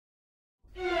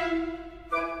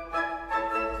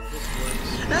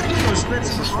That thing was spent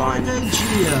some fine.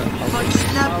 energy like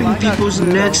snapping people's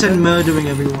necks and murdering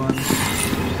everyone.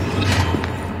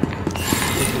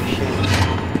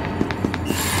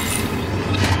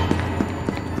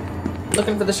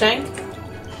 Looking for the shank?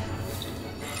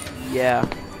 Yeah.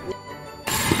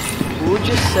 Who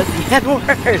just said the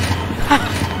N-word?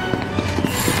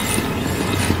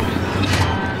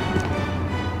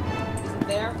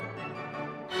 There?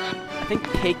 I think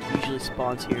Cake usually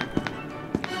spawns here.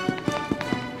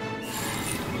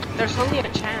 There's only a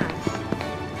chance.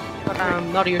 But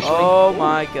not usually. Oh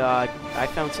my god. I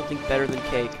found something better than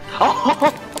Cake.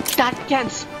 Oh, that can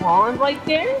spawn right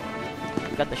there?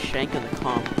 We got the shank and the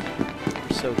comp.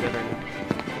 We're so good right now.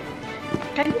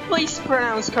 Can you please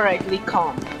pronounce correctly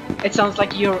com? It sounds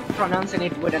like you're pronouncing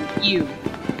it with an U.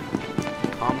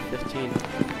 Com 15.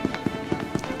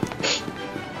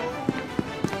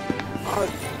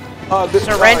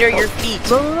 Surrender your feet!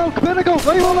 No, Flamingo,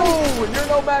 leave him alone! You're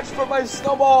no match for my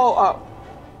snowball!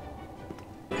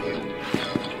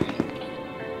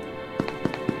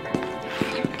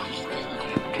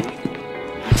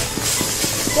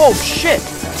 Oh shit!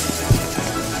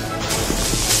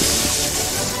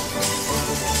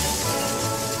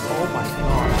 Oh my god.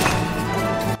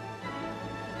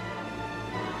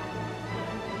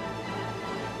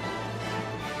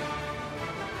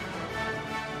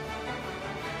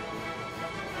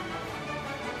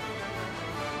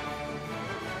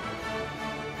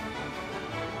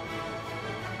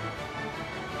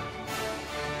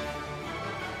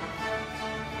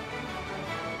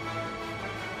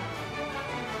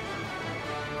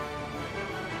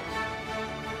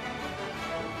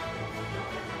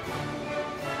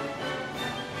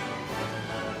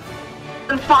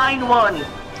 Find one!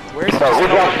 Where's Who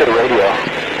dropped the radio?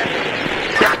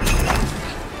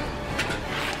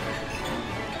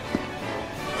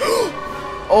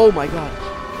 Oh my god.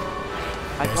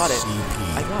 I got it.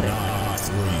 I got it.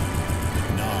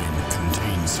 9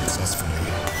 contained successfully.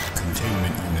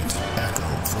 Containment unit Echo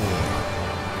 4.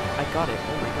 I got it.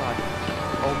 Oh my god.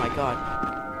 Oh my god.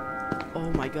 Oh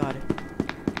my god.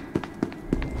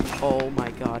 Oh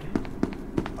my god.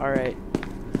 Alright.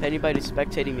 If anybody's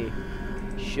spectating me,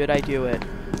 should I do it?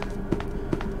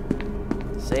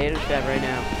 Say it in chat right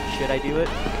now. Should I do it?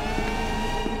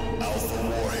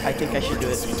 I think I should do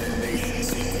it.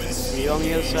 See you on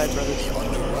the other side, brothers.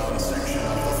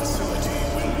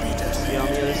 See you on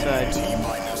the other side.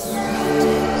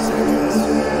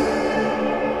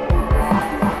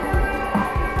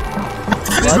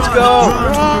 Let's go!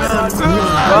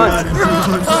 Run!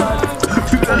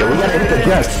 Yeah, we gotta hit the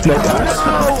jets. No,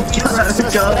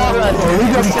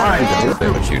 guys.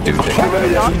 But you do take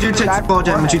You do take 4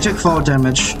 damage, you take 4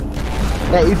 damage.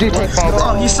 Yeah, you do take fall damage.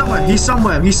 Oh, he's somewhere,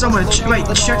 he's somewhere. Wait,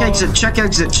 check exit, check the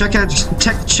exit.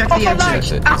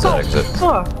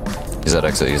 He's at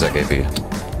exit, he's at KP.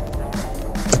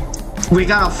 We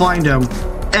gotta find him.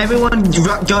 Everyone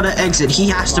gotta exit, he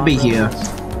has to be here.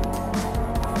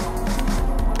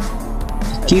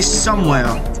 He's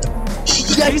somewhere.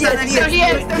 There he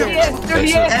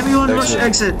is! Everyone rush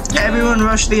exit. Everyone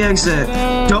rush the exit.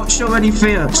 Don't show any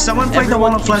fear. Someone play the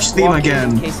Wall of Flesh theme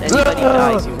again. In case anybody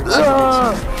dies, you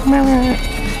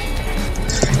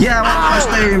Yeah, Wall of Flesh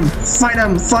theme.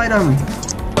 Fight him.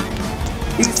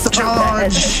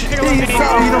 Charge.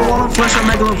 Either Wall of Flesh or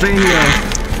Megalovania.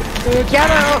 Get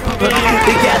him!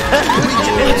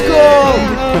 Let's go!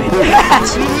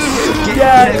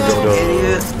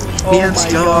 Idiot. Let's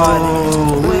go!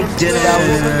 We did it!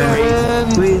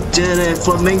 We did it!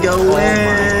 Flamingo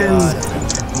wins!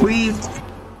 We